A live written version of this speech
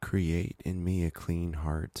Create in me a clean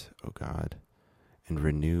heart, O God, and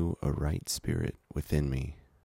renew a right spirit within me.